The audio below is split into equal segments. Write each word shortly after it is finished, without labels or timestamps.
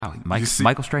Oh,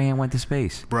 Michael Strahan went to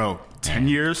space. Bro, 10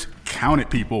 years, count it,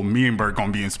 people. Me and Bert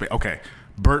going to be in space. Okay,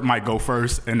 Bert might go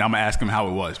first, and I'm going to ask him how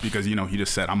it was because, he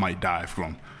just said I might die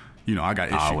from, I got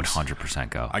issues. I would 100%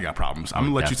 go. I got problems. I'm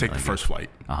going to let you take the first flight.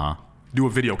 Uh-huh. Do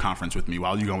a video conference with me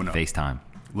while you're going up. FaceTime.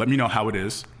 Let me know how it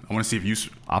is. I want to see if you...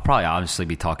 I'll probably honestly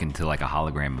be talking to like a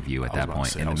hologram of you at that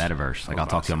point in the metaverse. Like I'll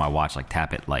talk to you on my watch, like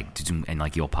tap it, like and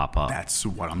like you'll pop up. That's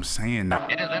what I'm saying.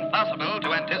 It is impossible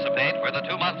to anticipate where the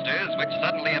two monsters which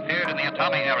suddenly appeared in the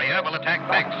Atami area will attack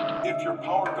next. If your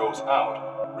power goes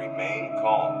out, remain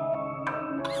calm.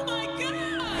 Oh my God!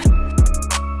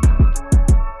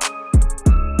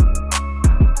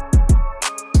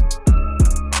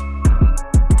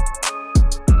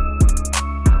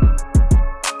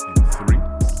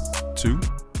 2,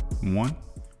 1,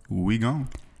 we gone.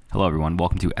 Hello, everyone.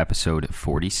 Welcome to episode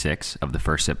 46 of the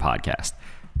First Sip Podcast.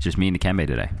 It's just me and Dikembe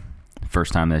today.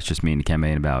 First time that's just me and Dikembe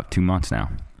in about 2 months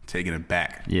now. Taking it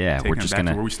back. Yeah, we're just going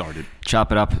to where we started.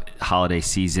 Chop it up. Holiday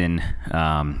season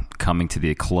coming to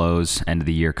the close. End of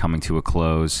the year coming to a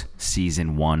close.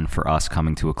 Season 1 for us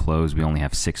coming to a close. We only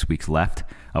have 6 weeks left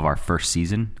of our first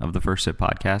season of the First Sip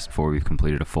Podcast before we've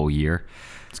completed a full year.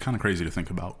 It's kind of crazy to think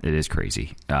about. It is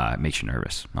crazy. It makes you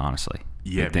nervous, honestly.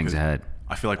 Yeah, Big things ahead.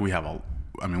 I feel like we have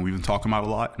we've been talking about a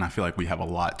lot, and I feel like we have a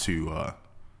lot to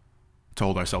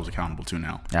hold ourselves accountable to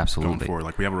now. Absolutely. Going forward,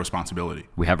 like we have a responsibility.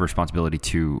 We have a responsibility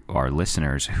to our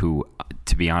listeners who,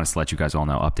 to be honest, let you guys all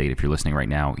know, update if you're listening right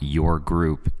now, your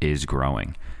group is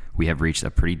growing. We have reached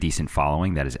a pretty decent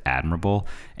following that is admirable,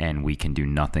 and we can do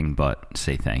nothing but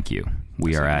say thank you.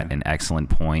 We are at an excellent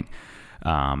point.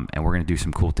 And we're going to do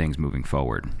some cool things moving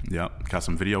forward. Yep. Got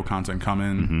some video content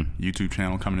coming, YouTube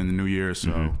channel coming in the new year.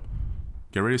 So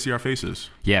get ready to see our faces.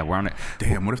 Yeah, we're on it.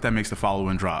 Damn, what if that makes the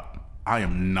following drop? I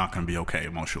am not going to be okay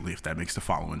emotionally if that makes the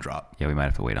following drop. Yeah, we might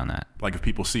have to wait on that. Like if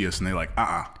people see us and they're like,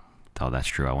 Oh, that's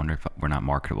true. I wonder if we're not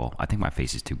marketable. I think my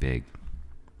face is too big.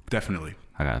 Definitely.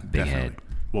 I got a big head.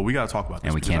 Well, we got to talk about this.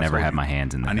 And we can't ever have my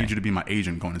hands in the I need you to be my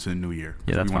agent going into the new year.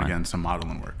 Yeah, that's we want fine. to get into some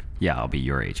modeling work. Yeah, I'll be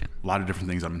your agent. A lot of different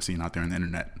things I've been seeing out there on the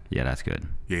internet. Yeah, that's good.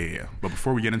 Yeah. But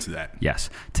before we get into that. Yes.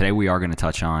 Today we are going to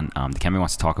touch on, Dikembe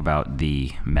wants to talk about the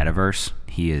metaverse.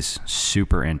 He is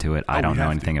super into it. I don't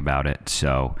know anything about it.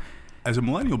 So as a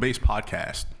millennial-based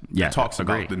podcast that talks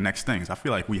about the next things, I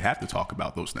feel like we have to talk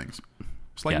about those things.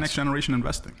 It's like next generation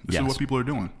investing. This is what people are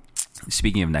doing.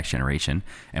 Speaking of next generation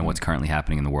and what's currently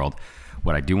happening in the world,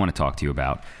 what I do want to talk to you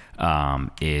about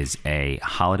is a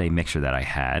holiday mixer that I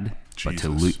had. Jesus.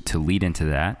 But to lead into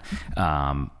that,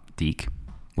 Deke,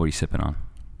 what are you sipping on?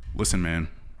 Listen, man.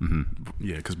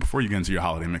 Yeah, because before you get into your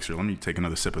holiday mixer, let me take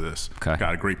another sip of this. Okay.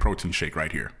 Got a great protein shake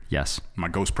right here. Yes. My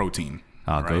Ghost Protein.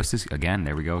 Right? Ghost is, again,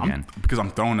 there we go again. Because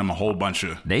I'm throwing them a whole bunch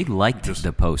of... They liked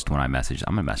the post when I messaged.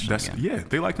 I'm going to message them again. Yeah,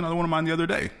 they liked another one of mine the other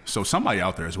day. So somebody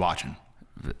out there is watching.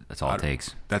 That's all it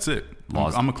takes. That's it.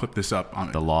 I'm going to clip this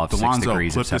up. The law of 6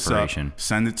 degrees of separation.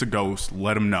 Send it to Ghost.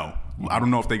 Let them know. I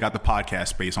don't know if they got the podcast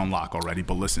space on lock already,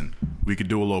 but listen, we could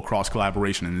do a little cross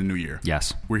collaboration in the new year.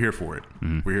 Yes. We're here for it.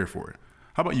 We're here for it.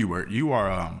 How about you, Bert? You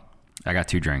are... I got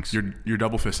 2 drinks. You're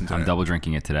double fisting today. I'm double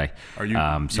drinking it today. Are you,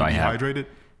 dehydrated?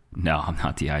 No, I'm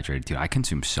not dehydrated, dude. I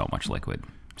consume so much liquid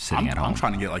sitting at home. I'm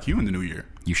trying to get like you in the new year.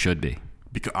 You should be.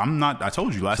 Because I'm not. I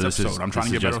told you last episode. I'm trying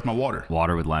to get better with my water.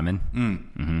 Water with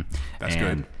lemon. That's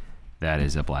good. That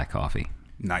is a black coffee.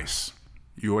 Nice.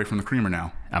 You away from the creamer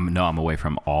now? I'm away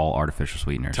from all artificial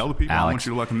sweeteners. Tell the people. I want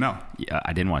you to let them know. Yeah,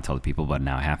 I didn't want to tell the people, but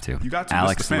now I have to. You got to.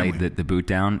 Alex laid the boot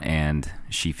down, and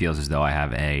she feels as though I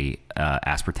have a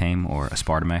aspartame or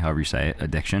aspartame, however you say it,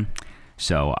 addiction.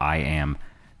 So I am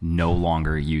no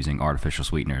longer using artificial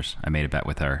sweeteners. I made a bet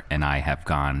with her, and I have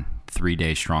gone 3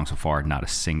 days strong so far, not a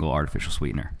single artificial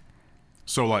sweetener.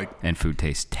 So like, and food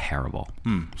tastes terrible.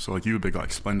 So like you a big like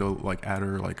Splenda like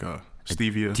adder like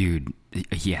stevia, dude.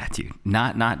 Yeah, dude.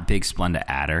 Not big Splenda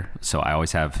adder. So I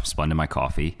always have Splenda in my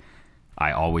coffee.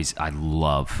 I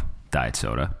love diet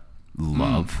soda,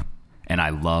 and I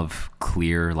love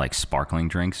clear like sparkling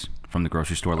drinks from the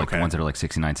grocery store, like the ones that are like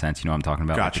 69 cents. You know what I'm talking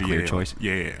about? Gotcha. Like the clear choice.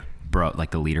 Yeah. Bro,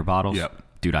 like the liter bottles. Yep.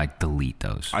 Dude, I delete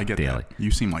those. I get daily. That. You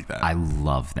seem like that. I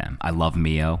love them. I love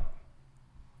Mio.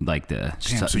 Like the...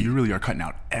 Damn, so you really are cutting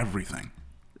out everything.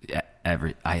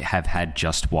 I have had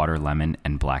just water, lemon,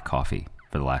 and black coffee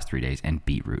for the last 3 days, and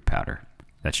beetroot powder.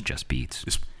 That's just beets.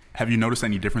 Have you noticed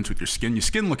any difference with your skin? Your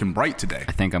skin looking bright today.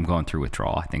 I think I'm going through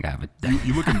withdrawal. I think I have a...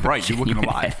 You looking bright. You're looking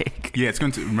alive. Headache. Yeah, it's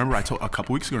going to... Remember a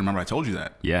couple weeks ago, I told you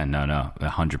that. Yeah, no.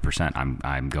 100%.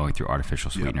 I'm going through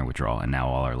artificial sweetener withdrawal, and now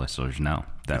all our listeners know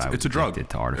that it's a drug.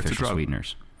 To artificial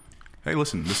sweeteners. Hey,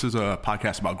 listen, this is a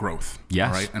podcast about growth. Yes.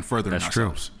 All right? And furthering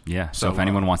ourselves. True. Yeah. So if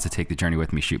anyone wants to take the journey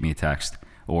with me, shoot me a text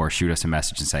or shoot us a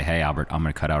message and say, hey, Albert, I'm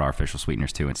going to cut out artificial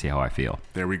sweeteners too and see how I feel.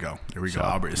 There we go. So,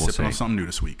 Albert is we'll sipping on see. something new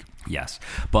this week. Yes.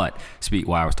 But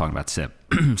while I was talking about sip,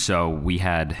 so we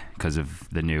had, because of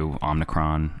the new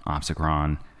Omicron, I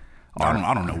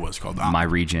don't know what it's called. my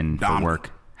region for Dom-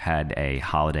 work had a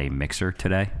holiday mixer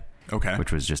today. Okay.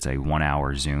 Which was just a 1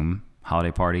 hour Zoom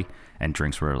holiday party, and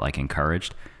drinks were like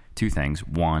encouraged. Two things.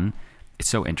 One, it's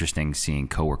so interesting seeing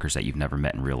coworkers that you've never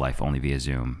met in real life only via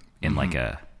Zoom in like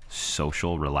a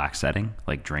social, relaxed setting,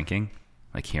 like drinking,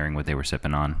 like hearing what they were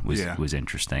sipping on was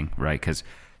interesting, right? Because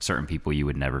certain people you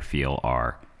would never feel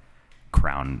are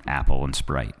Crown Apple and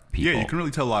Sprite people. Yeah, you can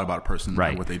really tell a lot about a person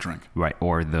by what they drink. Right.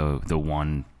 Or the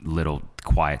one little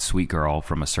quiet sweet girl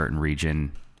from a certain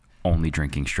region only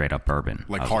drinking straight up bourbon.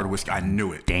 Like hard whiskey. I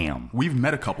knew it. Damn. We've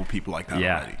met a couple people like that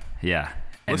already. Yeah.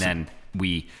 And Listen.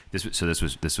 then this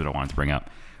was what I wanted to bring up.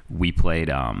 We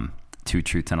played Two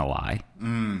Truths and a Lie.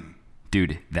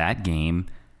 Dude, that game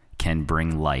can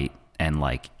bring light and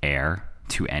like air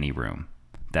to any room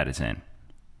that it's in.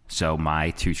 So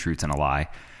my Two Truths and a Lie,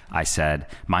 I said,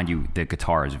 mind you, the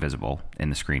guitar is visible in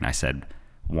the screen. I said,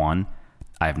 1,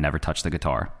 I have never touched the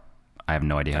guitar. I have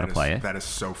no idea how to play it. That is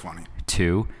so funny.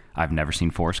 2, I've never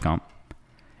seen Forrest Gump.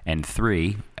 And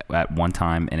 3, at one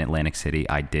time in Atlantic City,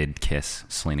 I did kiss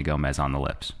Selena Gomez on the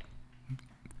lips.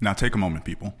 Now take a moment,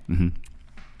 people. Mm-hmm.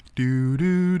 Do,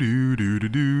 do, do, do, do,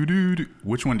 do, do, do.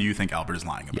 Which one do you think Albert is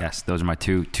lying about? Yes, those are my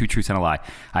two truths and a lie.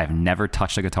 I have never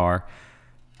touched a guitar.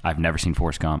 I've never seen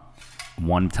Forrest Gump.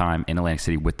 One time in Atlantic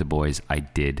City with the boys, I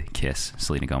did kiss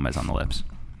Selena Gomez on the lips.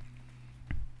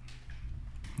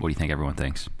 What do you think everyone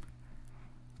thinks?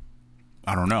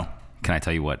 I don't know. Can I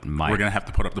tell you what my... We're going to have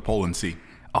to put up the poll and see.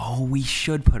 Oh, we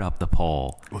should put up the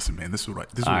poll. Listen, man, this is what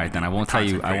All right, then I won't tell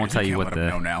you. I won't tell you what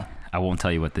the. Now. I won't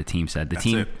tell you what the team said. The That's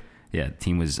team. it. Yeah, the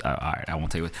team was all right. I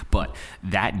won't tell you what. But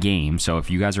that game. So if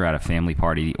you guys are at a family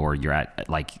party or you're at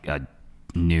like a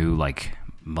new like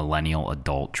millennial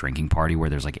adult drinking party where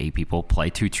there's like 8 people, play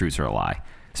Two Truths or a Lie.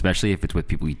 Especially if it's with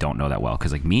people you don't know that well,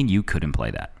 because like me and you couldn't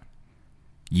play that.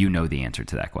 You know the answer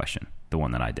to that question, the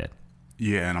one that I did.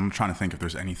 Yeah, and I'm trying to think if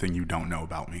there's anything you don't know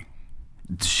about me.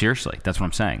 Seriously, that's what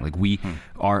I'm saying. Like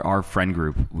our friend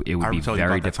group, it would be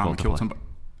very difficult to play.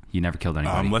 You never killed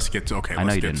anybody. Let's get to I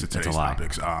know you get didn't. to It's a today's lie.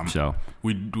 topics. So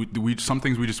we some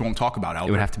things we just won't talk about, Albert.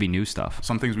 it would have to be new stuff,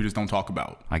 Some things we just don't talk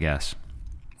about. I guess.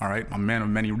 All right, I'm a man of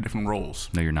many different roles.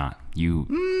 No, you're not. You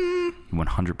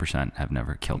 100% have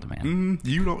never killed a man.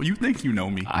 You don't. You think you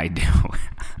know me, I do.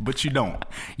 but you don't.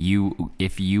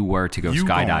 If you were to go You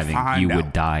gonna skydiving, find you would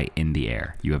out. die in the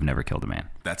air. You have never killed a man.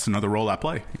 That's another role I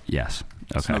play. Yes.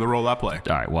 That's Okay. another role I play.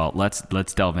 All right. Well,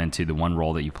 let's delve into the one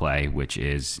role that you play, which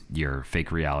is your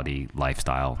fake reality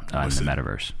lifestyle in the Listen.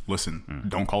 metaverse. Listen,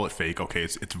 don't call it fake. Okay,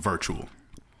 it's virtual.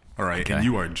 All right, Okay. and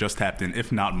you are just tapped in,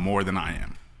 if not more than I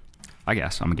am. I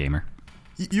guess I'm a gamer.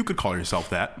 You could call yourself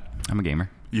that. I'm a gamer.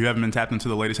 You haven't been tapped into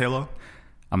the latest Halo?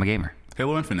 I'm a gamer.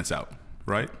 Halo Infinite's out,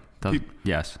 right?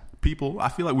 Yes. People, I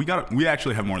feel like we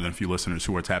actually have more than a few listeners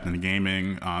who are tapped into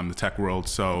gaming, the tech world.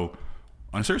 So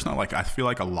on a serious note, like I feel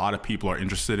like a lot of people are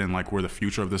interested in like where the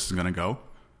future of this is going to go,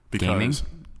 because Gaming?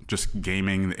 just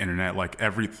gaming, the internet, like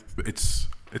it's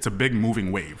a big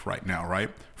moving wave right now,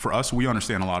 right? For us, we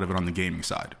understand a lot of it on the gaming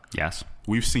side. Yes.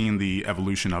 We've seen the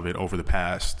evolution of it over the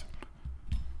past,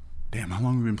 how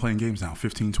long have we been playing games now?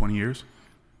 15, 20 years?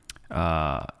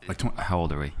 Like How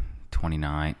old are we?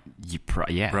 29.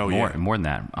 Bro, more than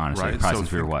that, honestly. Right, Probably so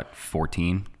since we were, think- what,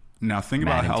 14? Now think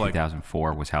about Madden how like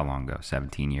 2004 was how long ago?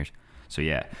 17 years. So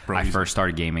yeah, Bro, I he's- first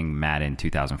started gaming Madden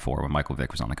 2004 when Michael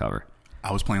Vick was on the cover.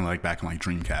 I was playing like back in like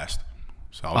Dreamcast.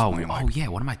 So I was playing like yeah.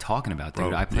 What am I talking about, dude?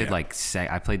 Bro, I played yeah.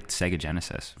 I played Sega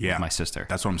Genesis with my sister.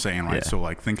 That's what I'm saying, right? Yeah. So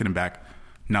like thinking back,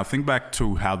 now think back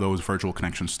to how those virtual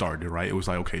connections started, right? It was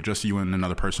like, okay, just you and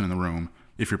another person in the room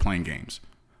if you're playing games.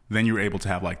 Then you were able to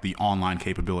have like the online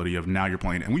capability of now you're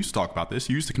playing. And we used to talk about this.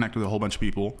 You used to connect with a whole bunch of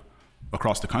people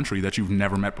across the country that you've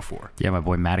never met before. Yeah, my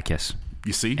boy Maticus.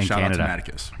 You see? In Shout Canada. out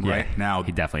to Maticus, right? Yeah, Now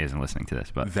he definitely isn't listening to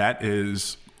this, but that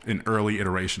is an early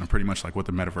iteration of pretty much like what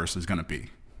the metaverse is going to be,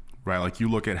 right? Like you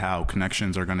look at how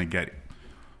connections are going to get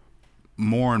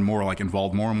more and more like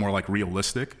involved, more and more like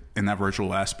realistic in that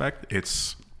virtual aspect.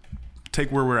 It's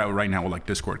take where we're at right now with like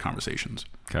Discord conversations,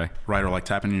 okay. right? Or like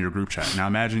tapping into your group chat. Now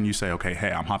imagine you say, okay,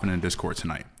 hey, I'm hopping in Discord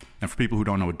tonight. And for people who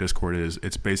don't know what Discord is,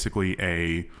 it's basically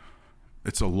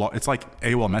it's like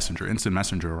AOL Messenger, instant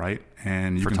messenger, right?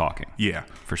 And you For can, talking. Yeah.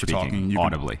 For speaking you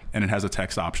audibly. And it has a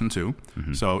text option too.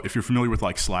 Mm-hmm. So if you're familiar with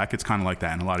like Slack, it's kind of like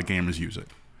that, and a lot of gamers use it.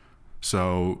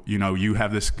 So, you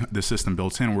have this system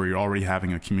built in where you're already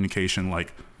having a communication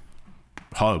like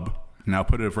hub. Now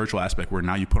put it in a virtual aspect where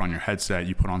now you put on your headset,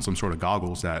 you put on some sort of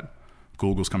goggles that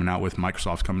Google's coming out with,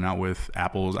 Microsoft's coming out with,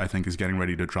 Apple's, I think, is getting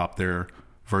ready to drop their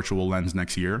virtual lens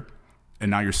next year. And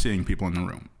now you're seeing people in the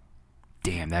room.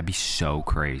 Damn, that'd be so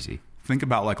crazy. Think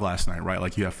about like last night, right?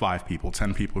 Like you have 5 people,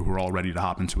 10 people who are all ready to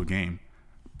hop into a game.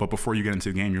 But before you get into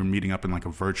the game, you're meeting up in like a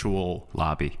virtual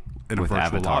lobby in a with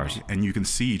virtual avatars. lobby, and you can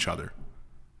see each other.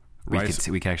 Right?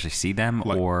 We could actually see them,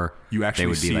 Like, or you actually they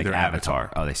would be see like their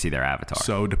avatar. Oh, they see their avatar.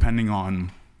 So depending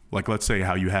on, like, let's say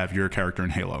how you have your character in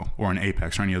Halo or in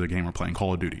Apex or any other game we're playing,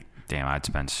 Call of Duty. Damn, I'd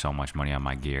spend so much money on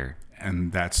my gear.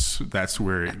 And that's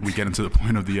where we get into the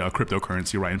point of the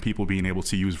cryptocurrency, right? And people being able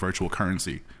to use virtual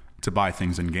currency to buy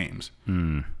things in games.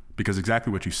 Because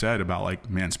exactly what you said about, like,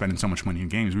 man, spending so much money in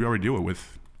games, we already do it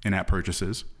with in-app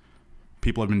purchases.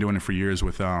 People have been doing it for years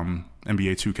with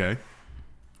NBA 2K,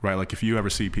 right? Like, if you ever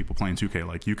see people playing 2K,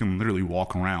 like, you can literally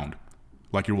walk around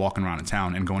like you're walking around in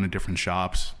town and go into different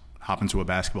shops, hop into a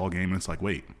basketball game, and it's like,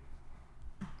 wait,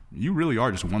 you really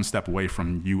are just one step away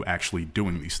from you actually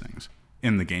doing these things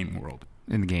in the gaming world.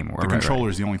 In the game world, The right, controller right.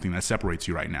 is the only thing that separates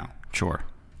you right now. Sure.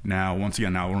 Now, once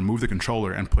again, we'll remove the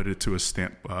controller and put it to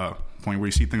a point where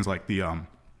you see things like the,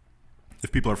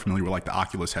 if people are familiar with like the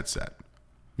Oculus headset,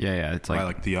 Yeah, it's right?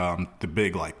 Like the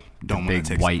big like dome one that big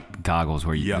takes, white goggles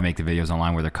where you Yep. make the videos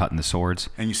online where they're cutting the swords.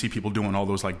 and you see people doing all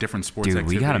those like different sports Dude,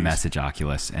 activities. we got to message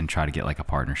Oculus and try to get like a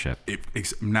partnership.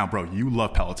 Now, bro, you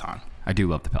love Peloton. I do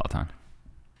love the Peloton.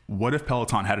 What if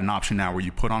Peloton had an option now where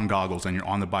you put on goggles and you're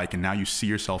on the bike and now you see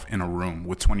yourself in a room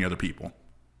with 20 other people?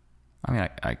 I mean,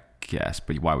 I guess,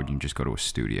 but why would you just go to a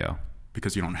studio?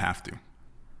 Because you don't have to.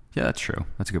 Yeah, that's true.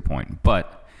 That's a good point.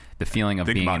 But the feeling of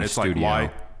Think being about in it. a It's studio.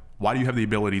 like why do you have the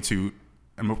ability to,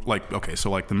 like, okay, so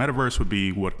like the metaverse would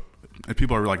be what, if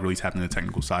people are like really tapping into the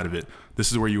technical side of it,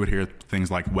 this is where you would hear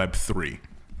things like Web 3,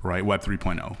 right? Web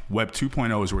 3.0. Web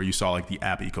 2.0 is where you saw like the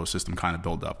app ecosystem kind of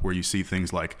build up, where you see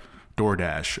things like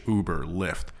DoorDash, Uber,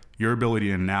 Lyft. Your ability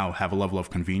to now have a level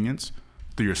of convenience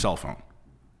through your cell phone,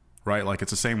 right? Like,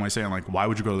 it's the same way saying, like, why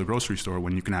would you go to the grocery store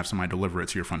when you can have somebody deliver it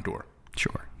to your front door?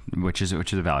 Sure, which is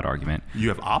a valid argument. You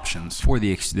have options. For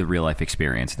the real life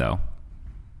experience, though,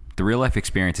 the real life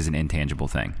experience is an intangible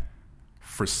thing.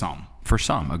 For some. For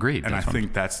some, agreed. And I That's what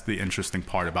think that's the interesting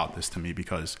part about this to me,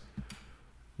 because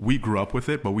we grew up with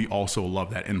it, but we also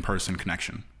love that in-person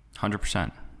connection.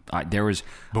 100%. But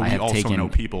we also know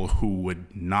people who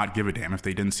would not give a damn if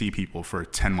they didn't see people for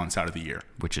 10 months out of the year.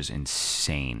 which is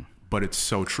insane But it's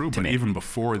so true. But me. even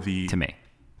before the... to me.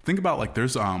 Think about, like,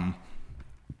 there's...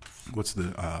 What's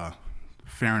the...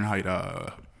 Fahrenheit...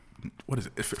 what is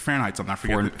it? Fahrenheit something. I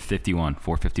forget.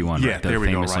 451. Yeah, right? The there we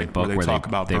go, famous, right, like, book where they talk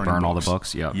about they burning burn all the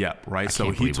books. books. Yep. Yep, right. I So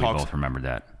can't he believe we talks... both remembered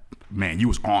that. Man, you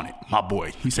was on it. My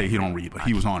boy. He said he don't read, but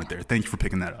he was on it there. Thank you for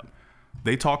picking that up.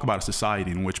 They talk about a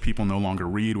society in which people no longer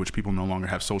read, which people no longer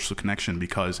have social connection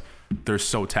because they're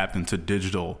so tapped into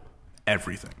digital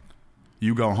everything.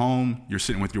 You go home, you're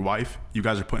sitting with your wife, you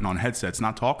guys are putting on headsets,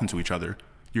 not talking to each other.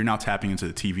 You're now tapping into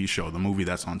the TV show, the movie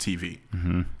that's on TV.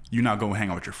 Mm-hmm. You now go hang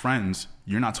out with your friends.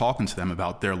 You're not talking to them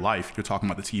about their life. You're talking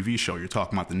about the TV show. You're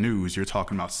talking about the news. You're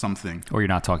talking about something. Or you're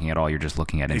not talking at all. You're just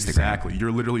looking at Instagram. Exactly.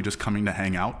 You're literally just coming to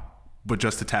hang out, but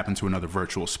just to tap into another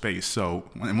virtual space. So,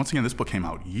 and once again, this book came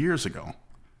out years ago.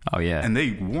 Oh, yeah. And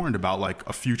they warned about like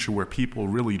a future where people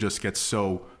really just get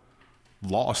so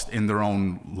lost in their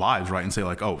own lives, right? And say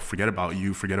like, oh, forget about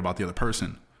you, forget about the other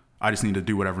person. I just need to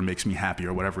do whatever makes me happy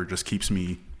or whatever just keeps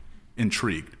me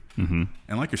intrigued. Mm-hmm.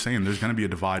 And like you're saying, there's going to be a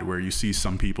divide where you see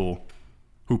some people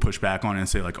who push back on it and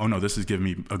say like, oh no, this is giving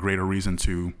me a greater reason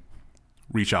to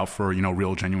reach out for, you know,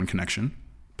 real genuine connection.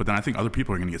 But then I think other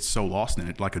people are going to get so lost in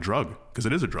it, like a drug, because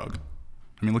it is a drug.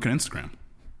 I mean, look at Instagram.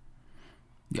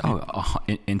 Oh,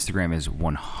 Instagram is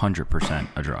 100%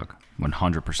 a drug.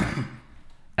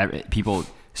 100%. People,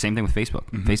 same thing with Facebook.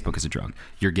 Mm-hmm. Facebook is a drug.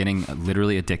 You're getting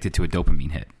literally addicted to a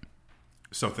dopamine hit.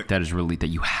 So that is really that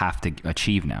you have to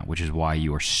achieve now, which is why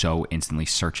you are so instantly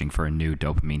searching for a new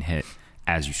dopamine hit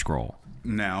as you scroll.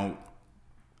 Now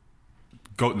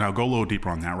go a little deeper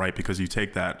on that, right? Because you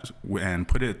take that and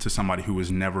put it to somebody who has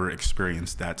never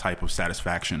experienced that type of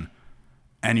satisfaction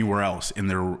anywhere else in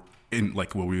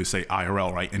like what we would say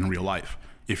IRL, right? In real life.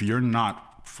 If you're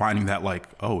not finding that like,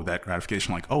 oh, that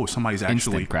gratification, like, oh, somebody's actually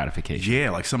instant gratification.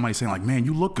 Yeah, like somebody saying like, man,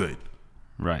 you look good.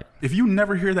 Right. If you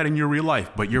never hear that in your real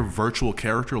life, but your virtual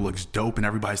character looks dope and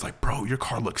everybody's like, bro, your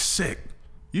car looks sick.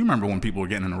 You remember when people were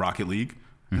getting in the Rocket League?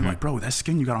 Mm-hmm. And like, bro, that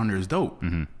skin you got on there is dope.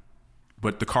 Mm-hmm.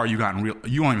 But the car you got in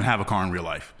you don't even have a car in real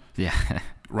life. Yeah.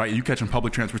 Right? You catching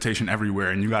public transportation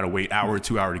everywhere and you got to wait hour or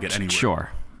 2 hours to get anywhere.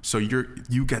 Sure. So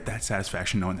you get that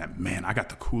satisfaction knowing that, man, I got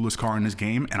the coolest car in this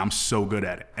game and I'm so good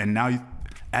at it. And now you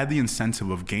add the incentive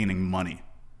of gaining money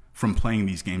from playing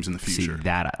these games in the future. See,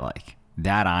 that I like.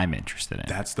 That I'm interested in.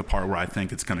 That's the part where I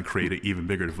think it's going to create an even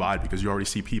bigger divide, because you already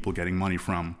see people getting money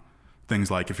from things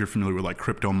like, if you're familiar with like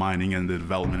crypto mining and the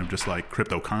development of just like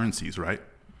cryptocurrencies, right?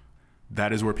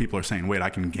 That is where people are saying, wait, I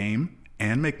can game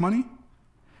and make money?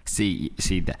 See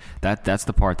that's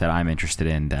the part that I'm interested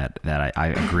in, that I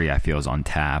agree, I feel is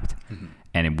untapped. Mm-hmm.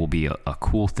 And it will be a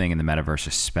cool thing in the metaverse,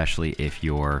 especially if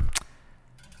you're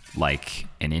like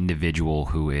an individual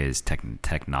who is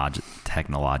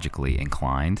technologically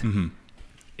inclined. Mm-hmm.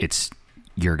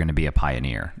 You're going to be a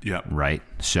pioneer, right?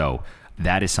 So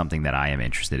that is something that I am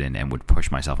interested in and would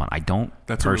push myself on. I don't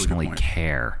personally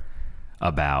care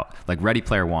about like Ready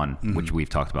Player One, mm-hmm. which we've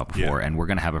talked about before, and we're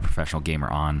going to have a professional gamer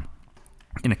on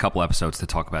in a couple episodes to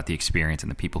talk about the experience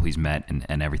and the people he's met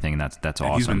and everything. And that's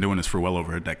awesome. He's been doing this for well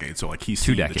over a decade. So like he's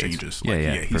seen the changes.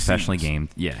 Yeah. Professionally gamed.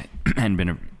 Yeah. And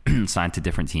been signed to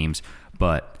different teams.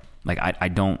 But like, I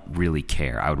don't really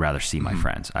care. I would rather see my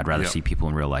friends. I'd rather see people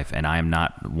in real life. And I am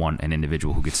not an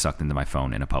individual who gets sucked into my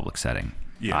phone in a public setting.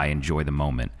 Yeah. I enjoy the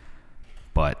moment.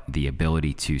 But the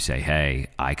ability to say, hey,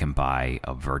 I can buy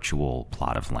a virtual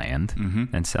plot of land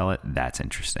and sell it, that's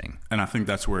interesting. And I think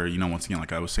that's where, once again,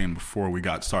 like I was saying before we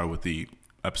got started with the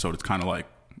episode, it's kind of like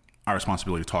our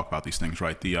responsibility to talk about these things,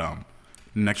 right? The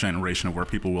next generation of where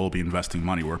people will be investing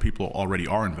money, where people already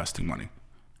are investing money,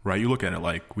 right? You look at it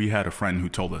like we had a friend who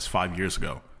told us 5 years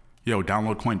ago, yo,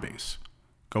 download Coinbase.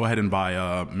 Go ahead and buy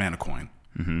a Mana coin.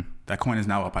 Mm-hmm. That coin is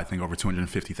now up, I think, over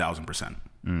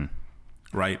 250,000%.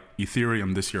 Right?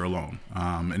 Ethereum this year alone.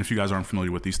 And if you guys aren't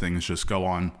familiar with these things, just go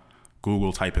on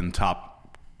Google, type in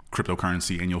top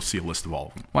cryptocurrency, and you'll see a list of all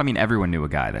of them. Well, I mean, everyone knew a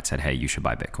guy that said, hey, you should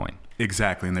buy Bitcoin.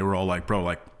 Exactly. And they were all like, bro,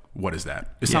 like, what is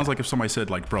that? It sounds like if somebody said,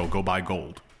 like, bro, go buy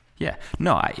gold. Yeah.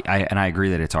 No, I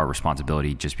agree that it's our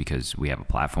responsibility, just because we have a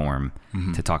platform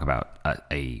to talk about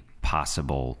a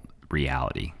possible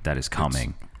reality that is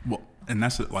coming. And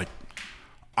that's like,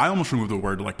 I almost remove the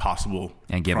word like possible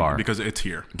and because it's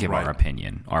here. Give our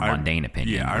opinion, our mundane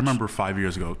opinion. Yeah, I remember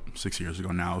 6 years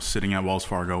ago now, sitting at Wells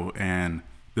Fargo, and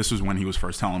this was when he was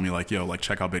first telling me like, yo, like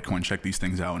check out Bitcoin, check these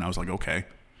things out. And I was like, okay.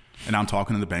 And I'm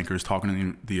talking to the bankers, talking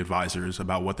to the advisors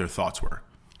about what their thoughts were.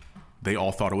 They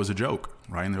all thought it was a joke,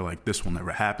 right? And they're like, this will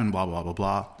never happen, blah, blah, blah,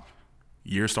 blah.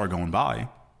 Years start going by.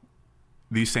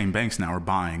 These same banks now are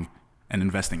buying and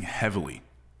investing heavily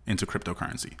into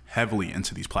cryptocurrency, heavily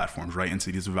into these platforms, right?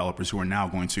 Into these developers who are now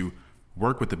going to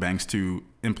work with the banks to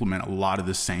implement a lot of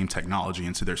the same technology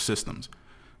into their systems.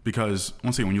 Because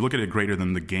once again, when you look at it greater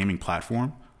than the gaming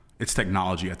platform, it's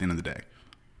technology at the end of the day.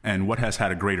 And what has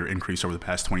had a greater increase over the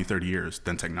past 20, 30 years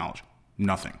than technology?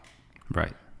 Nothing.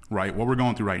 Right. Right. What we're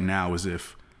going through right now is,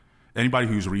 if anybody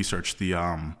who's researched the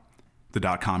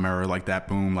 .com era, like that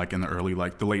boom, like in the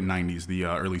late 90s, the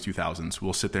early 2000s,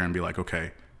 will sit there and be like,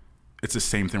 okay, it's the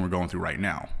same thing we're going through right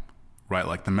now, right?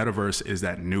 Like the metaverse is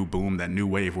that new boom, that new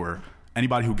wave where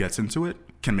anybody who gets into it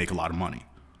can make a lot of money.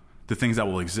 The things that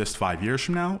will exist 5 years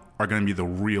from now are going to be the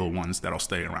real ones that'll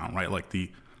stay around, right? Like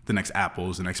the next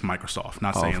Apples, the next Microsoft.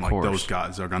 Not saying like those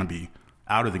guys are going to be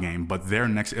out of the game, but their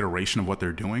next iteration of what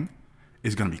they're doing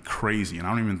is going to be crazy. And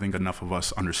I don't even think enough of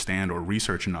us understand or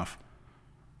research enough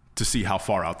to see how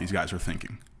far out these guys are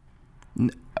thinking.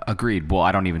 Agreed. Well,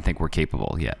 I don't even think we're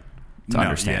capable yet to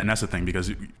understand. Yeah, and that's the thing,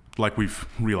 because like we've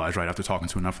realized, right, after talking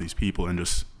to enough of these people, and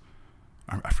just,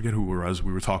 I forget who we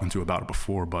were talking to about it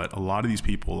before, but a lot of these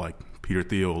people like Peter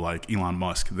Thiel, like Elon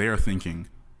Musk, they are thinking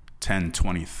 10,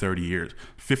 20, 30 years,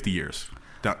 50 years.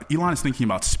 Now, Elon is thinking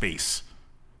about space.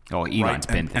 Oh, Elon's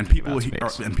been thinking about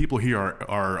space. And people here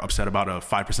are upset about a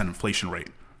 5% inflation rate,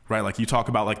 right? Like you talk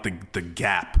about like the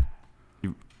gap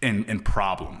in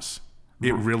problems.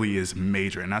 It really is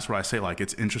major. And that's why I say like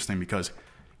it's interesting, because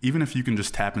even if you can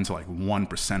just tap into like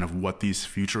 1% of what these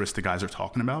futuristic guys are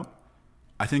talking about,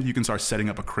 I think you can start setting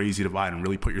up a crazy divide and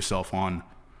really put yourself on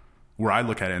where I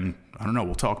look at it, and I don't know,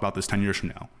 we'll talk about this 10 years from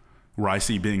now, where I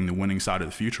see being the winning side of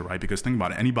the future, right? Because think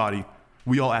about it,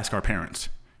 we all ask our parents,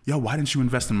 yo, why didn't you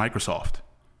invest in Microsoft?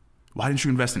 Why didn't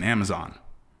you invest in Amazon?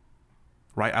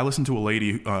 Right? I listened to a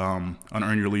lady on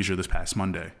Earn Your Leisure this past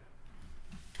Monday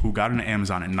who got into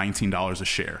Amazon at $19 a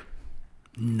share.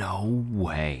 No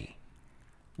way.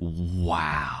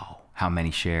 Wow. How many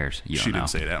shares? She didn't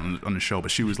say that on the show, but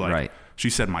she was like, right. She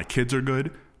said, my kids are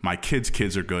good, my kids'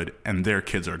 kids are good, and their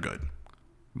kids are good.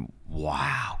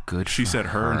 Wow, good. She said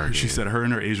her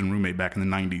and her Asian roommate back in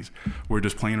the 90s were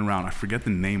just playing around. I forget the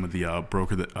name of the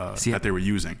broker that they were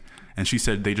using, and she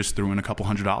said they just threw in a couple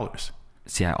 $100.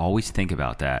 See, I always think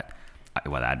about that.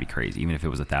 Well, that'd be crazy, even if it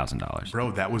was $1,000.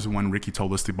 Bro, that was when Ricky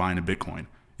told us to buy into Bitcoin.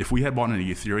 If we had bought into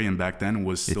Ethereum back then,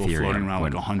 was still floating around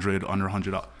like 100, under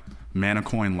 $100. Mana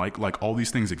Coin, like all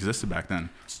these things existed back then,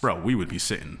 bro, we'd be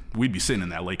sitting in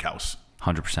that lake house.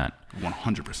 100%.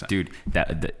 100%. Dude,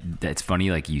 that's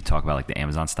funny. Like, you talk about like the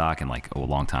Amazon stock and like a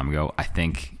long time ago, I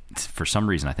think for some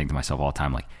reason, I think to myself all the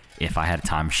time, like, if I had a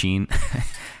time machine,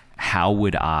 how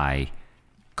would I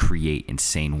create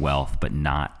insane wealth but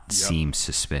not seem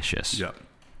suspicious? Yep.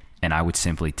 And I would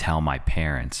simply tell my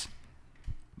parents,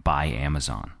 buy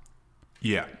Amazon.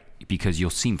 Yeah. Because you'll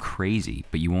seem crazy,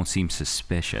 but you won't seem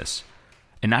suspicious.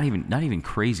 And not even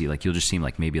crazy. Like, you'll just seem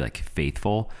like maybe like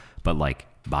faithful, but like,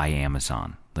 buy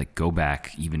Amazon. Like, go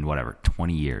back even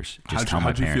 20 years. Just tell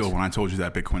my parents. How'd you feel when I told you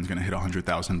that Bitcoin's going to hit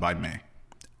 100,000 by May?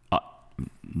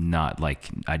 Not like,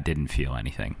 I didn't feel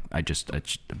anything. I just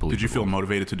believe. Did you feel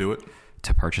motivated to do it?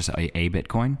 To purchase a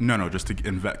Bitcoin? No, just to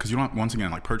invest. Because you don't, once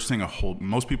again, like purchasing a whole,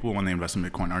 most people when they invest in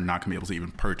Bitcoin are not going to be able to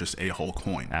even purchase a whole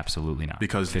coin. Absolutely not.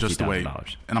 Because just the way,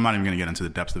 and I'm not even going to get into the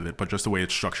depths of it, but just the way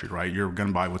it's structured, right? You're going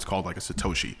to buy what's called like a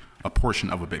Satoshi, a portion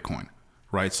of a Bitcoin,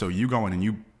 right? So you go in and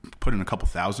you put in a couple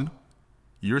thousand,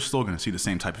 you're still going to see the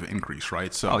same type of increase,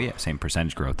 right? So same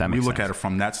percentage growth. That makes sense. We look at it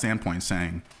from that standpoint,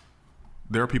 saying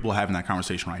there are people having that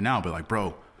conversation right now, but like,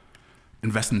 bro,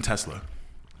 invest in Tesla.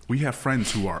 We have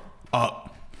friends who are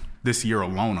up this year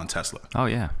alone on Tesla. Oh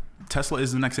yeah, Tesla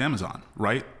is the next Amazon,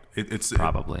 right? It's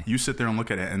probably. You sit there and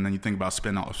look at it, and then you think about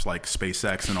spin-offs like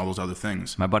SpaceX and all those other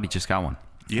things. My buddy just got one.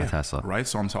 Yeah, Tesla. Right.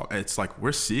 So I'm talking. It's like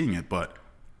we're seeing it, but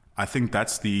I think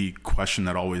that's the question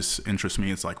that always interests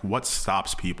me. It's like, what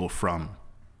stops people from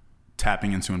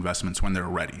tapping into investments when they're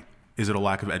ready? Is it a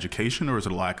lack of education, or is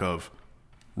it a lack of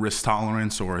risk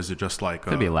tolerance, or is it just like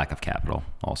could be a lack of capital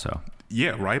also?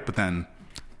 Yeah, right. But then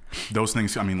those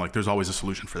things, I mean, like, there's always a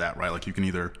solution for that, right? Like, you can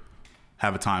either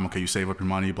have a time, okay, you save up your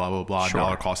money, blah blah blah,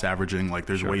 dollar cost averaging. Like,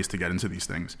 there's ways to get into these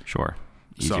things. Sure,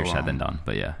 easier said than done,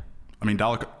 but yeah. I mean,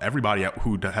 everybody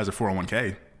who has a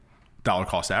 401k, dollar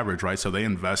cost average, right? So they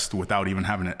invest without even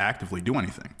having to actively do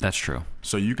anything. That's true.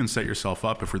 So you can set yourself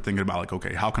up if we're thinking about like,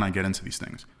 okay, how can I get into these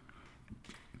things?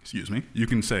 Excuse me. You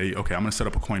can say, okay, I'm going to set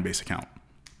up a Coinbase account.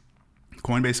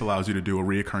 Coinbase allows you to do a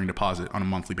recurring deposit on a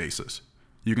monthly basis.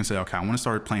 You can say, okay, I want to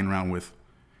start playing around with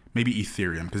maybe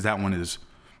Ethereum, because that one it's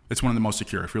one of the most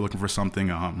secure. If you're looking for something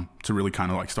to really kind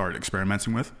of like start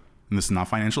experimenting with, and this is not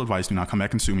financial advice, do not come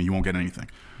back and sue me. You won't get anything.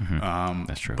 Mm-hmm.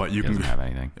 That's true. But you can have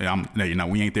anything. No,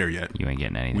 we ain't there yet. You ain't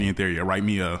getting anything. We ain't there yet. Write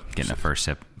me getting a first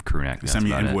sip crew neck. Send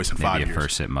me an invoice in 5 years. Maybe a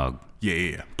first sip mug.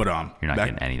 Yeah. But you're not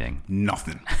getting anything.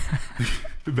 Nothing.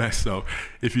 So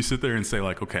if you sit there and say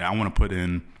like, okay, I want to put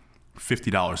in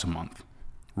 $50 a month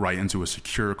right into a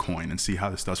secure coin and see how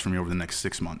this does for me over the next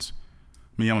 6 months.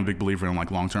 Me, I'm a big believer in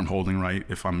like long-term holding, right?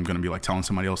 If I'm going to be like telling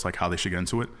somebody else like how they should get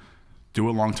into it, do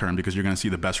it long-term, because you're going to see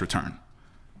the best return.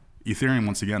 Ethereum,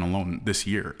 once again, alone this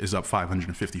year is up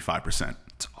 555%.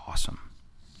 It's awesome.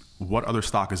 What other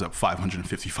stock is up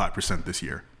 555% this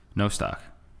year? No stock.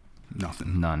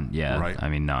 Nothing. None. Yeah. Right. I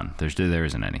mean, none. There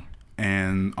isn't any.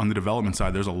 And on the development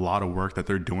side, there's a lot of work that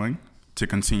they're doing to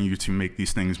continue to make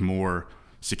these things more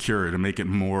secure, to make it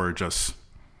more just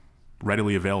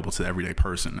readily available to the everyday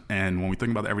person. And when we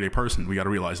think about the everyday person, we got to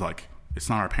realize like it's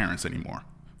not our parents anymore,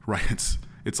 right?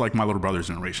 It's like my little brother's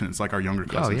generation. It's like our younger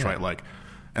cousins, right? Like,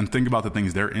 and think about the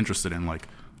things they're interested in. Like,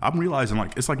 I'm realizing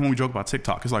like it's like when we joke about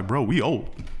TikTok. It's like, bro, we old.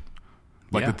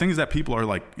 Like the things that people are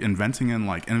like inventing and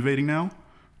like innovating now,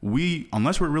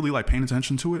 unless we're really like paying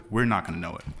attention to it, we're not going to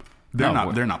know it.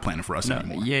 They're not planning for us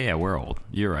anymore. Yeah, we're old.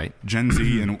 You're right. Gen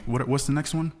Z and what's the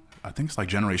next one? I think it's like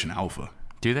Generation Alpha.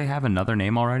 Do they have another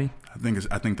name already? I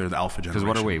think they're the Alpha generation. Because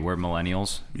what are we? We're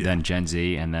millennials, then Gen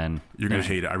Z, and then you're gonna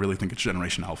hate it. I really think it's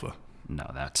Generation Alpha. No,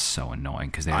 that's so annoying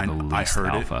because they have the least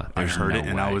alpha. I heard it,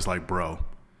 and I was like, bro,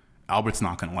 Albert's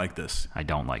not gonna like this. I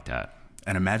don't like that.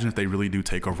 And imagine if they really do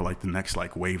take over like the next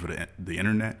like wave of the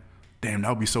internet. Damn, that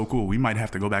would be so cool. We might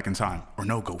have to go back in time, or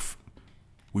no,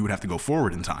 we would have to go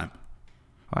forward in time.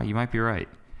 Wow, you might be right.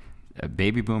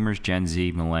 Baby boomers, Gen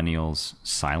Z, millennials,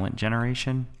 silent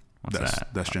generation. What's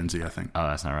that? That's Gen Z, I think. Oh,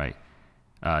 that's not right.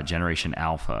 Generation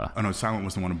Alpha. Oh no, silent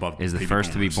was the one above. Is the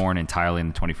first boomers. To be born entirely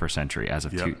in the 21st century as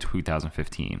of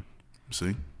 2015.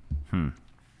 See.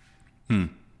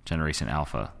 Generation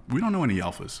Alpha. We don't know any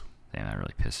alphas. Damn, that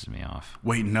really pisses me off.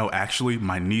 Wait, no, actually,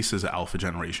 my niece is an alpha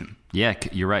generation. Yeah,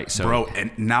 you're right. So, bro,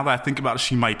 and now that I think about it,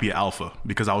 she might be alpha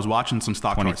because I was watching some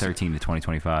stock. 2013 to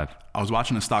 2025. I was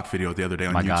watching a stock video the other day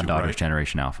on YouTube. My goddaughter's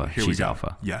Generation Alpha. She's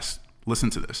alpha. Yes. Listen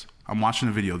to this. I'm watching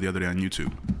a video the other day on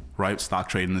YouTube, right? Stock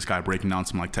trading. This guy breaking down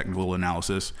some like technical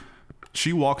analysis.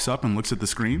 She walks up and looks at the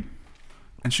screen,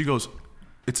 and she goes,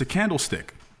 "It's a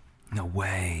candlestick." No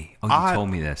way. Oh, you told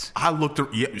me this. I looked,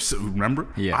 remember?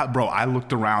 Yeah. I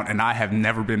looked around and I have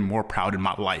never been more proud in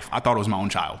my life. I thought it was my own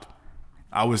child.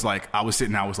 I was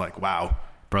sitting, I was like, wow.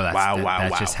 Bro, that's wow.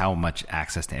 just how much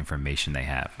access to information they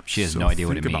have. She has So no idea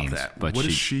what it think about means. that. But what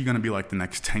is she going to be like the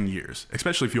next 10 years?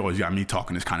 Especially if you always got me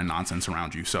talking this kind of nonsense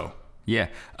around you. So yeah.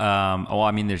 Well,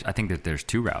 I mean, I think that there's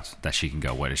two routes that she can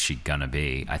go. What is she gonna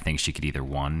be? I think she could either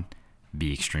one,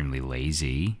 be extremely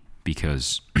lazy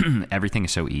because everything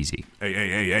is so easy.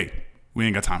 Hey. We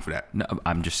ain't got time for that. No,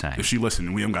 I'm just saying. If she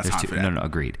listened, we don't got time for that. No,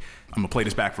 agreed. I'm going to play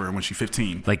this back for her when she's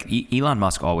 15. Like Elon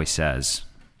Musk always says,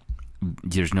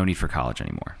 there's no need for college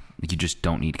anymore. Like, you just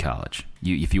don't need college.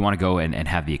 If you want to go and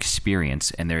have the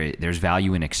experience, and there's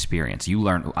value in experience.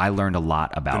 I learned a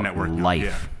lot about life.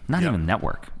 Yeah. Not even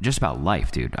network, just about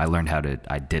life, dude. I learned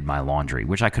I did my laundry,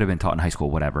 which I could have been taught in high school,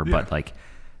 whatever. Yeah. But like,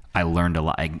 I learned a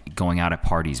lot, like, going out at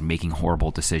parties, making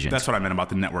horrible decisions. That's what I meant about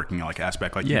the networking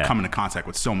aspect. Like, you come into contact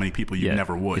with so many people you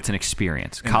never would. It's an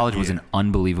experience. College was an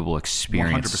unbelievable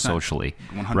experience 100%. socially,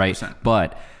 100%. right?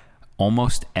 But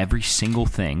almost every single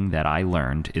thing that I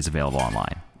learned is available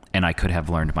online, and I could have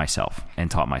learned myself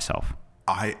and taught myself.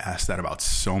 I ask that about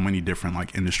so many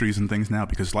different industries and things now,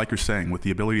 because like you're saying, with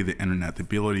the ability of the internet, the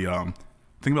ability,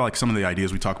 think about some of the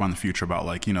ideas we talk about in the future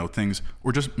about things,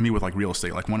 or just me with real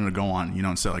estate, wanting to go on,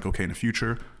 and say okay, in the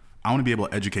future, I want to be able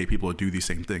to educate people to do these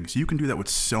same things. You can do that with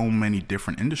so many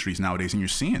different industries nowadays, and you're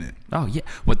seeing it. Oh yeah,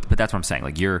 but that's what I'm saying.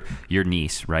 Like your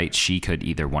niece, right? She could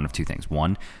either one of two things.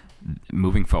 One,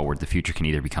 moving forward, the future can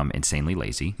either become insanely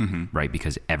lazy, right?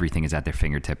 Because everything is at their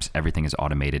fingertips, everything is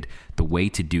automated. The way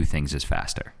to do things is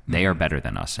faster. They are better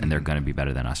than us, and they're going to be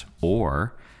better than us.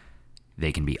 Or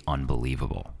they can be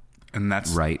unbelievable. And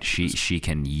that's right. She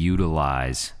can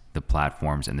utilize the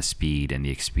platforms and the speed and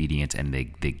the expedience and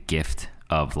the gift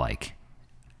of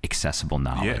accessible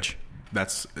knowledge. Yeah,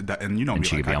 that's that, and and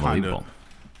she could be unbelievable.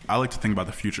 I like to think about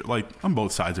the future, on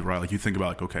both sides of it, right? You think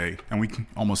about okay, and we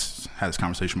almost had this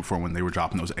conversation before when they were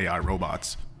dropping those AI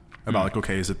robots about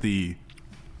okay, is it the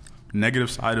negative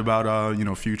side about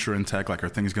future and tech? Are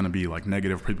things going to be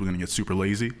negative? Are people going to get super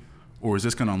lazy? Or is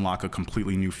this going to unlock a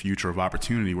completely new future of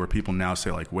opportunity where people now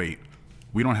say wait,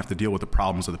 we don't have to deal with the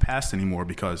problems of the past anymore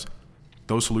because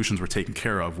those solutions were taken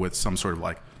care of with some sort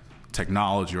of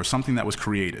technology or something that was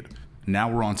created.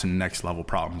 Now we're on to next level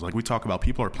problems. We talk about,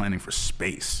 people are planning for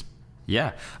space.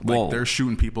 Yeah. Well, they're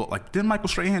shooting people. Didn't Michael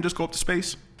Strahan just go up to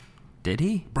space? Did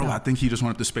he? Bro, no. I think he just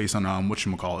went up to space on when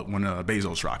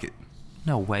Bezos rocket.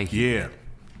 No way. Yeah.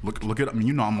 Look at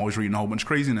him. I'm always reading a whole bunch of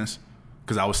craziness.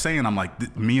 Because I was saying, I'm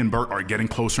me and Bert are getting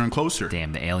closer and closer.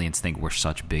 Damn, the aliens think we're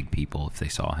such big people if they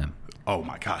saw him. Oh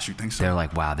my gosh, you think so? They're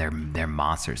wow, they're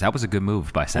monsters. That was a good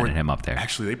move by sending him up there.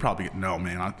 Actually, they probably no,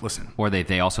 man. Listen. Or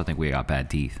they also think we got bad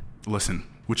teeth. Listen,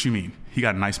 what you mean? He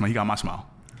got a nice smile. He got my smile.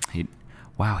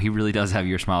 Wow, he really does have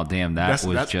your smile. Damn, that's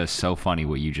just so funny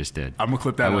what you just did. I'm gonna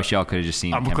clip that. I wish y'all could have just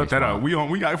seen. I'm gonna clip that out.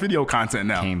 We got video content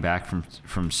now. Came back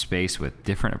from space with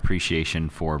different appreciation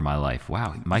for my life.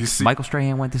 Wow, Michael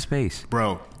Strahan went to space.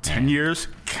 Bro, 10 years,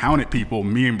 count it, people.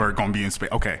 Me and Bert gonna be in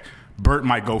space. Okay, Bert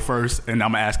might go first, and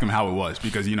I'm gonna ask him how it was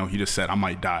because he just said I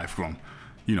might die from,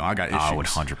 I got issues. I would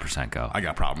 100% go. I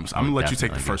got problems. I'm gonna let you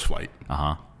take the first flight.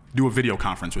 Do a video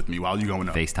conference with me while you going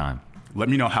up. FaceTime. Let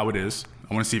me know how it is.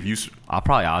 I want to see if you. I'll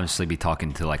probably honestly be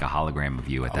talking to a hologram of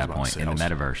you at that point in the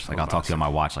metaverse. I'll talk to you on my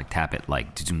watch, tap it,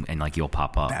 and you'll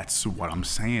pop up. That's what I'm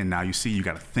saying. Now you see, you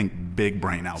got to think big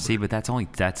brain, Albert. See, but that's.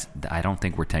 I don't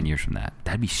think we're 10 years from that.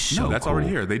 That'd be so. No, that's cool. already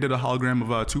here. They did a hologram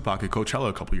of Tupac at Coachella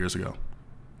a couple years ago.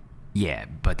 Yeah,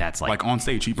 but that's on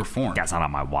stage he performed. That's not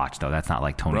on my watch though. That's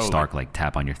not Tony Stark.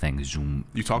 Tap on your thing, zoom.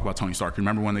 You talk about Tony Stark.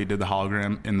 Remember when they did the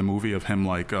hologram in the movie of him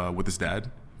with his dad?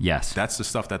 Yes. That's the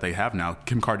stuff that they have now.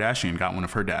 Kim Kardashian got one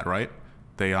of her dad, right?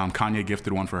 They Kanye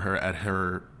gifted one for her at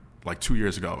her 2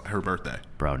 years ago, her birthday.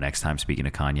 Bro, next time, speaking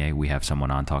of Kanye, we have someone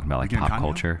on talking about pop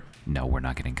culture. No, we're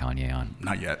not getting Kanye on.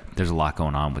 Not yet. There's a lot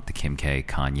going on with the Kim K,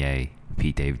 Kanye,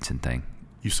 Pete Davidson thing.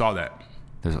 You saw that.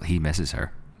 He misses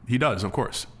her. He does, of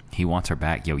course. He wants her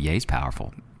back. Yo, Ye's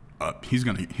powerful. He's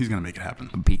gonna make it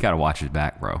happen. Pete got to watch his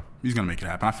back, bro. He's gonna make it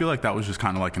happen. I feel like that was just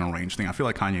kind of an arranged thing. I feel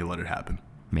like Kanye let it happen.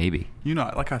 Maybe.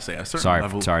 Like I say, at a certain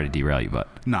level. Sorry to derail you, but.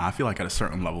 Nah, I feel like at a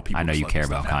certain level, people. I know you care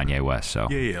about Kanye West, so.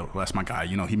 Yeah, well, that's my guy.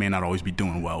 He may not always be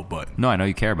doing well, but. No, I know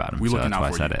you care about him. We looking out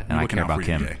for you. That's why I said it. And I care about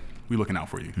Kim. We looking out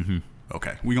for you. Mm-hmm.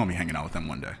 Okay, we gonna be hanging out with them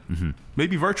one day. Mm-hmm.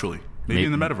 Maybe virtually. Maybe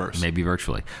in the metaverse. Maybe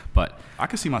virtually. But I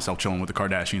can see myself chilling with the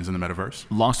Kardashians in the metaverse.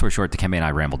 Long story short, Dikembe and I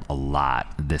rambled a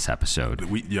lot this episode.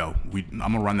 I'm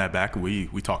gonna run that back. We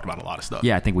talked about a lot of stuff.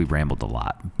 Yeah, I think we rambled a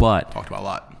lot, but talked about a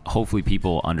lot. Hopefully,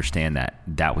 people understand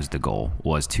that was the goal,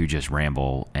 was to just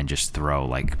ramble and just throw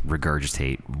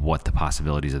regurgitate what the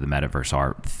possibilities of the metaverse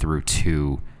are through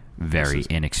two very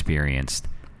inexperienced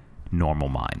normal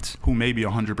minds. Who may be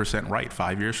 100% right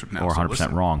 5 years from now. Or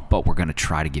 100% wrong, but we're going to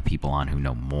try to get people on who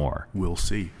know more. We'll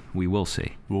see. We will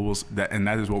see. And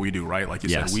that is what we do, right? Like you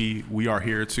said, we are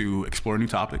here to explore new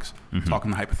topics,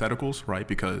 talking the hypotheticals, right?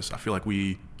 Because I feel like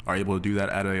we are able to do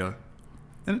that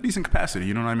in a decent capacity.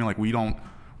 You know what I mean? Like we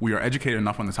are educated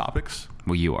enough on the topics.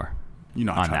 Well, you are. You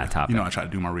know, on that topic. You know, I try to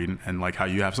do my reading, and like how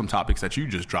you have some topics that you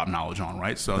just drop knowledge on,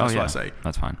 right? So that's what I say.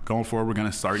 That's fine. Going forward, we're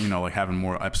gonna start, like having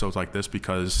more episodes like this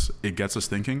because it gets us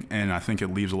thinking, and I think it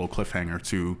leaves a little cliffhanger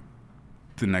to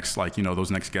the next,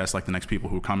 those next guests, like the next people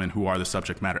who come in who are the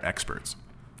subject matter experts.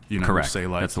 Correct. Say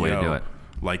like, that's the way to do it.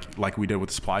 Like we did with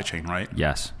the supply chain, right?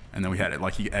 Yes. And then we had it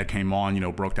like Ed came on,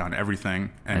 broke down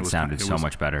everything, and it sounded so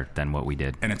much better than what we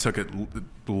did. And it took it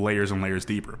layers and layers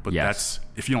deeper. But that's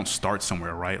if you don't start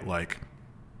somewhere, right? Like,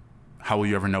 how will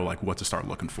you ever know like what to start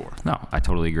looking for? No, I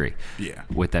totally agree. Yeah.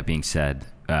 With that being said,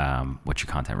 what's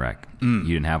your content rec? You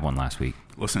didn't have one last week.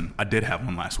 Listen, I did have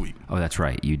one last week. Oh, that's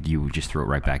right. You just threw it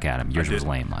right back at him. Yours was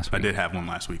lame last week. I did have one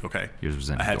last week. Okay. Yours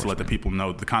was. I had to let the people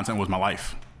know the content was my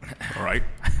life. All right.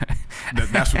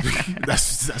 That's what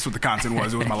the content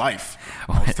was. It was my life.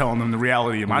 I was telling them the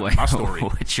reality of my story.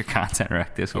 What's your content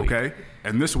rec this week? Okay.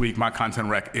 And this week my content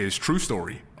rec is True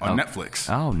Story on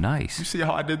Netflix. Oh, nice. You see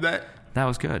how I did that? That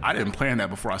was good. I didn't plan that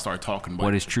before I started talking. But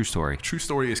what is True Story? True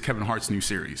Story is Kevin Hart's new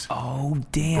series. Oh,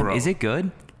 damn. Bro. Is it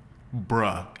good?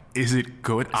 Bruh, is it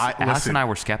good? Alice and I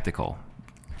were skeptical.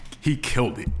 He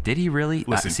killed it. Did he really?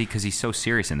 Listen, see, because he's so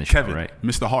serious in the show, Kevin, right?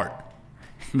 Mr. Hart.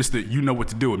 Mr. You know what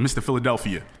to do. Mr.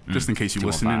 Philadelphia. Just in case you're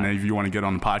listening and if you want to get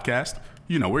on the podcast,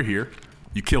 we're here.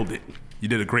 You killed it. You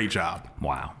did a great job.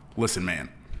 Wow. Listen, man.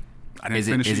 I didn't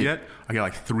finish it yet. I got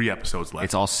like 3 episodes left.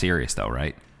 It's all serious though,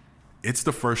 right? It's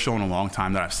the first show in a long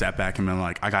time that I've sat back and been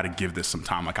like, I got to give this some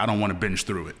time. Like, I don't want to binge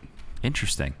through it.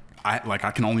 Interesting. I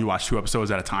can only watch 2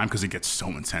 episodes at a time because it gets so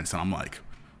intense. And I'm like,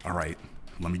 all right,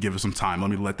 let me give it some time. Let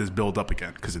me let this build up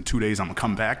again. Because in 2 days, I'm going to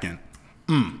come back and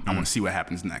I want to see what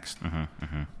happens next.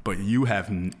 But you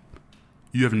have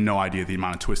no idea the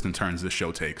amount of twists and turns this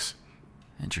show takes.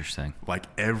 Interesting. Like,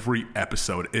 every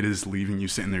episode, it is leaving you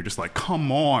sitting there just like,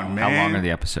 come on, man. How long are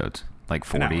the episodes? Like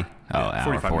 40? Hour.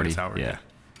 45 40? minutes, hour. Yeah.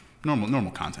 Normal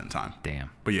content time.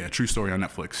 Damn. But yeah, True Story on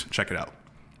Netflix. Check it out.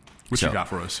 What you got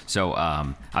for us? So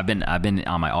I've been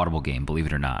on my Audible game, believe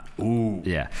it or not. Ooh.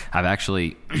 Yeah. I've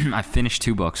actually I finished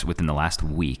 2 books within the last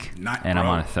week. Bro, I'm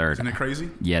on a 3rd. Isn't it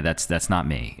crazy? Yeah, that's not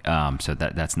me. So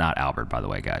that's not Albert, by the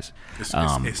way, guys.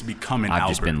 It's becoming I've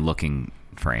Albert. just been looking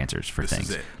for answers for This things.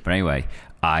 is it. But anyway,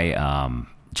 I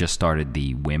just started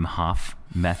the Wim Hof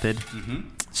method.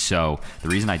 So the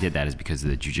reason I did that is because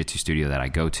the jiu-jitsu studio that I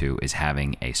go to is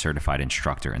having a certified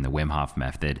instructor in the Wim Hof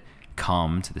method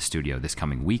come to the studio this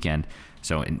coming weekend.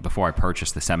 So before I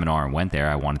purchased the seminar and went there,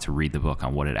 I wanted to read the book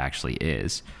on what it actually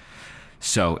is.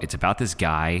 So it's about this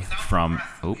guy from...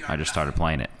 Oh, I just started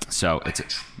playing it. So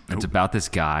it's about this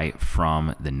guy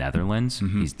from the Netherlands.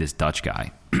 He's this Dutch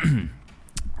guy.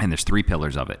 And there's 3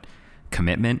 pillars of it: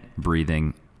 commitment,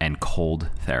 breathing, and cold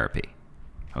therapy.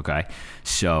 Okay,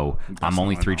 so I'm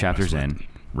only 3 chapters in,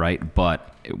 right?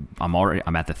 But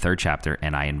I'm at the 3rd chapter,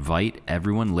 and I invite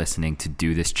everyone listening to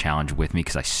do this challenge with me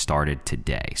because I started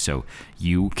today. So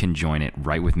you can join it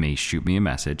right with me. Shoot me a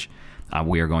message.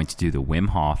 We are going to do the Wim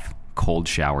Hof cold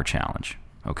shower challenge.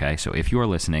 Okay, so if you are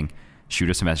listening, shoot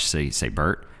us a message. Say,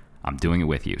 Bert, I'm doing it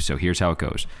with you. So here's how it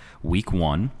goes. Week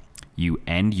 1, you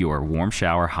end your warm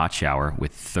shower, hot shower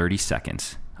with 30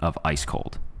 seconds of ice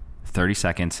cold. 30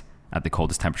 seconds at the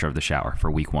coldest temperature of the shower for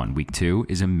week 1. Week 2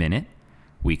 is a minute.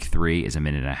 Week 3 is a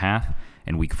minute and a half.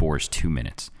 And week 4 is 2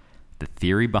 minutes. The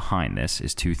theory behind this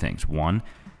is 2 things. 1,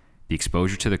 the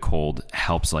exposure to the cold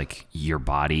helps like your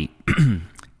body,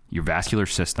 your vascular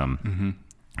system,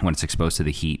 when it's exposed to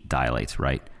the heat, dilates,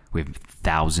 right? We have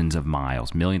thousands of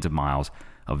miles, millions of miles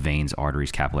of veins,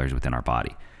 arteries, capillaries within our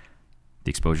body. The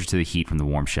exposure to the heat from the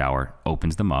warm shower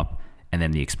opens them up. And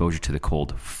then the exposure to the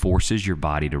cold forces your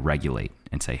body to regulate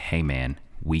and say, hey, man,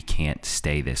 we can't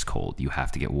stay this cold. You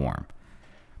have to get warm.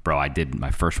 Bro, I did my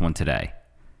first one today.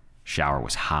 Shower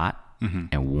was hot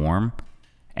and warm.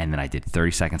 And then I did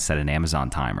 30 seconds, set an Amazon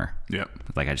timer. Yep.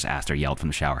 Like I just asked her, yelled from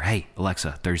the shower, hey,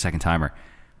 Alexa, 30-second timer.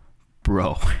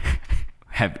 Bro,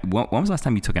 when was the last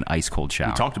time you took an ice cold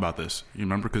shower? We talked about this. You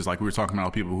remember? Because like we were talking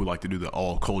about people who like to do the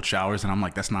all cold showers. And I'm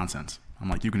like, that's nonsense. I'm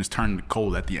like, you can just turn the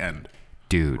cold at the end.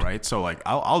 Dude. Right? So, like,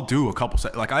 I'll do a couple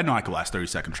seconds. Like, I know I could last 30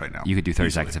 seconds right now. You could do 30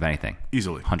 seconds of anything.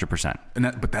 Easily.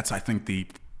 100%. But that's, I think, the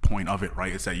point of it,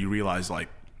 right? Is that you realize, like,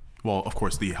 well, of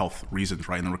course, the health reasons,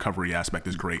 right? And the recovery aspect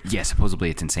is great. Yeah, supposedly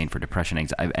it's insane for depression,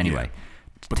 anxiety. Anyway,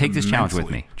 take this challenge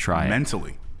with me. Try it.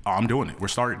 Mentally. Oh, I'm doing it. We're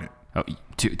starting it. Oh,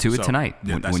 to it tonight.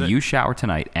 Yeah, when you shower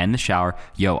tonight, end the shower,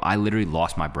 I literally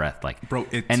lost my breath. Like, bro,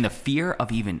 and the fear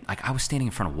of even, like, I was standing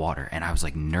in front of water and I was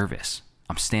like nervous.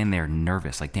 I'm standing there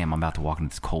nervous. Like, damn, I'm about to walk into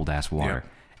this cold ass water.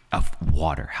 Yeah. Of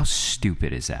water. How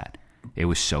stupid is that? It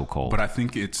was so cold. But I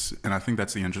think that's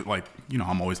the interest. Like,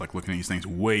 I'm always like looking at these things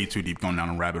way too deep, going down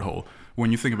a rabbit hole.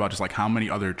 When you think about just like how many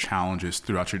other challenges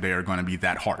throughout your day are going to be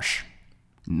that harsh.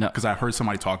 No, because I heard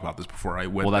somebody talk about this before, right?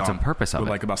 Well, that's a purpose of it.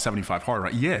 Like about 75 hard,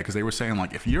 right? Yeah, because they were saying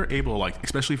like if you're able, like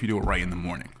especially if you do it right in the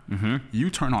morning,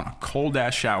 you turn on a cold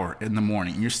ass shower in the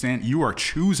morning. You are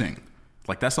choosing,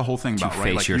 like that's the whole thing about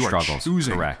right. Like your you are struggles.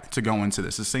 choosing Correct. to go into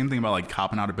this. The same thing about like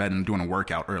hopping out of bed and doing a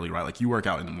workout early, right? Like you work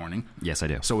out in the morning. Yes, I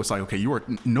do. So it's like okay,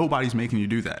 nobody's making you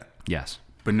do that. Yes.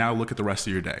 But now look at the rest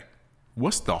of your day.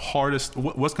 What's the hardest?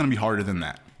 What's going to be harder than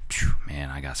that? Man,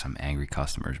 I got some angry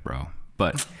customers, bro.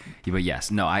 But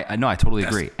yes, no, I totally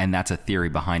agree, and that's a theory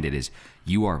behind it. Is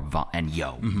you are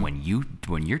when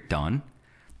you're done,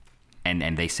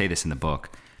 and they say this in the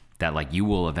book that like you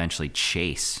will eventually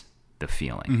chase the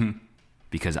feeling,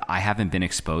 because I haven't been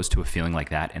exposed to a feeling like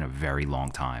that in a very long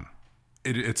time.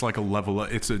 It's like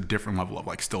it's a different level of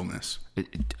like stillness,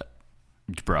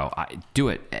 bro. Do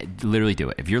it, literally do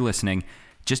it. If you're listening,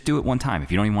 just do it one time.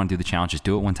 If you don't even want to do the challenge, just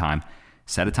do it one time.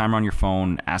 Set a timer on your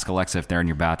phone, ask Alexa if they're in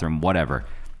your bathroom, whatever.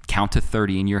 Count to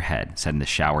 30 in your head, set in the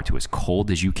shower to as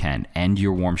cold as you can, end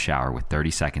your warm shower with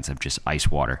 30 seconds of just ice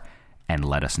water, and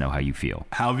let us know how you feel.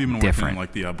 How have you been working on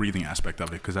like the breathing aspect of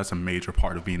it? Because that's a major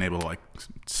part of being able to like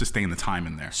sustain the time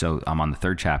in there. So I'm on the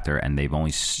 3rd chapter, and they've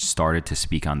only started to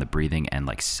speak on the breathing and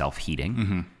like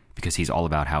self-heating, because he's all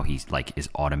about how he's like is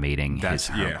automating his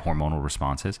hormonal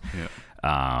responses. Yeah.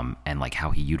 And like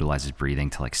how he utilizes breathing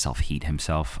to like self-heat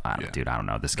himself. Dude, I don't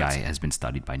know. This guy has been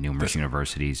studied by numerous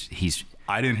universities.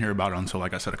 I didn't hear about it until,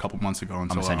 like I said, a couple months ago.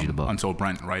 Until, I'm gonna send you the book. Until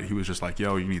Brent, right? He was just like,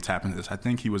 yo, you need to tap into this. I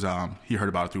think he was, he heard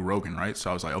about it through Rogan, right? So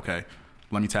I was like, okay,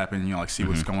 let me tap in, like see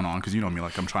what's going on. Cause you know me,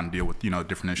 like I'm trying to deal with,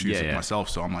 different issues with myself.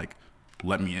 So I'm like,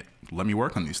 let me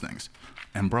work on these things.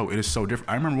 And bro, it is so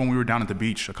different. I remember when we were down at the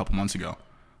beach a couple months ago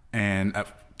and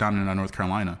down in North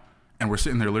Carolina, and we're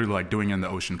sitting there literally like doing in the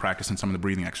ocean, practicing some of the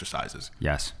breathing exercises.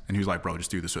 Yes. And he was like, bro,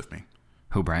 just do this with me.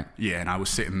 Who, Brent? Yeah. And I was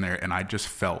sitting there and I just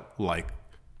felt like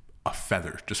a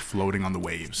feather just floating on the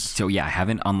waves. So yeah, I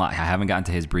haven't gotten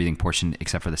to his breathing portion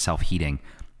except for the self-heating,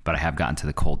 but I have gotten to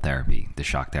the cold therapy, the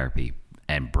shock therapy.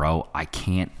 And bro, I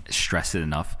can't stress it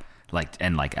enough.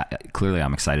 Clearly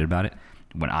I'm excited about it.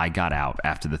 When I got out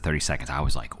after the 30 seconds, I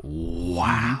was like,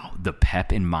 wow, the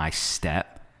pep in my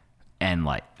step. And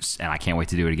I can't wait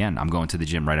to do it again. I'm going to the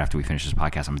gym right after we finish this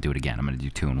podcast. I'm gonna do it again. I'm gonna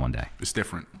do 2 in one day. It's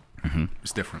different.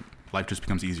 It's different. Life just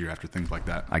becomes easier after things like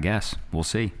that. I guess we'll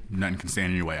see. Nothing can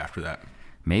stand in your way after that.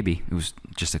 Maybe it was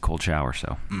just a cold shower.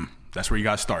 So that's where you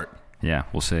gotta start. Yeah,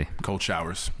 we'll see. Cold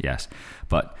showers. Yes.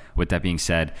 But with that being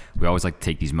said, we always like to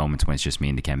take these moments when it's just me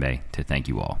and Dikembe to thank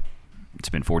you all. It's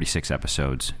been 46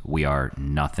 episodes. We are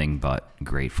nothing but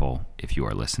grateful if you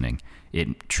are listening.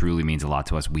 It truly means a lot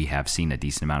to us. We have seen a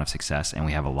decent amount of success, and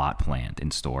we have a lot planned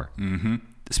in store,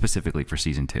 specifically for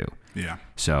season 2. Yeah.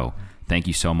 So thank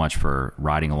you so much for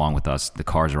riding along with us. The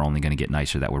cars are only going to get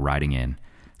nicer that we're riding in.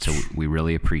 So we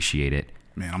really appreciate it.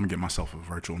 Man, I'm going to get myself a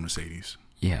virtual Mercedes.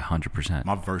 Yeah, 100%.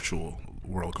 My virtual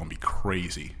world going to be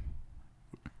crazy.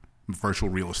 Virtual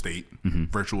real estate,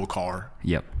 virtual car.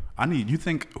 Yep. You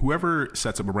think whoever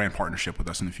sets up a brand partnership with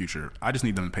us in the future, I just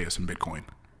need them to pay us in Bitcoin.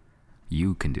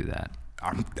 You can do that.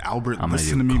 Albert, I'm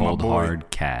listen to me, my boy. Hard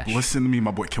cash. Listen to me,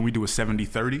 my boy. Can we do a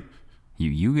 70-30?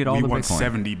 You get all the Bitcoin. We want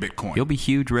 70 Bitcoin. You'll be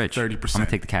huge rich. 30%. I'm going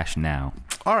to take the cash now.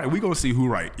 All right, we going to see who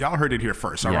right. Y'all heard it here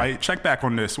first, all right? Check back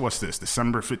on this. What's this?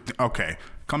 December 15th. Okay.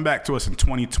 Come back to us in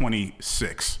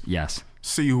 2026. Yes.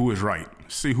 See who is right.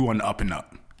 See who on the up and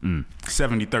up.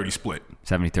 70-30 split.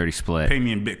 70-30 split. Pay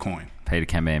me in Bitcoin. Pay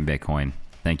Dikembe in Bitcoin.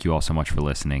 Thank you all so much for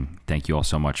listening. Thank you all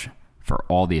so much for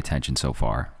all the attention so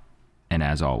far. And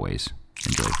as always,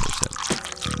 enjoy the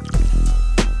first sip.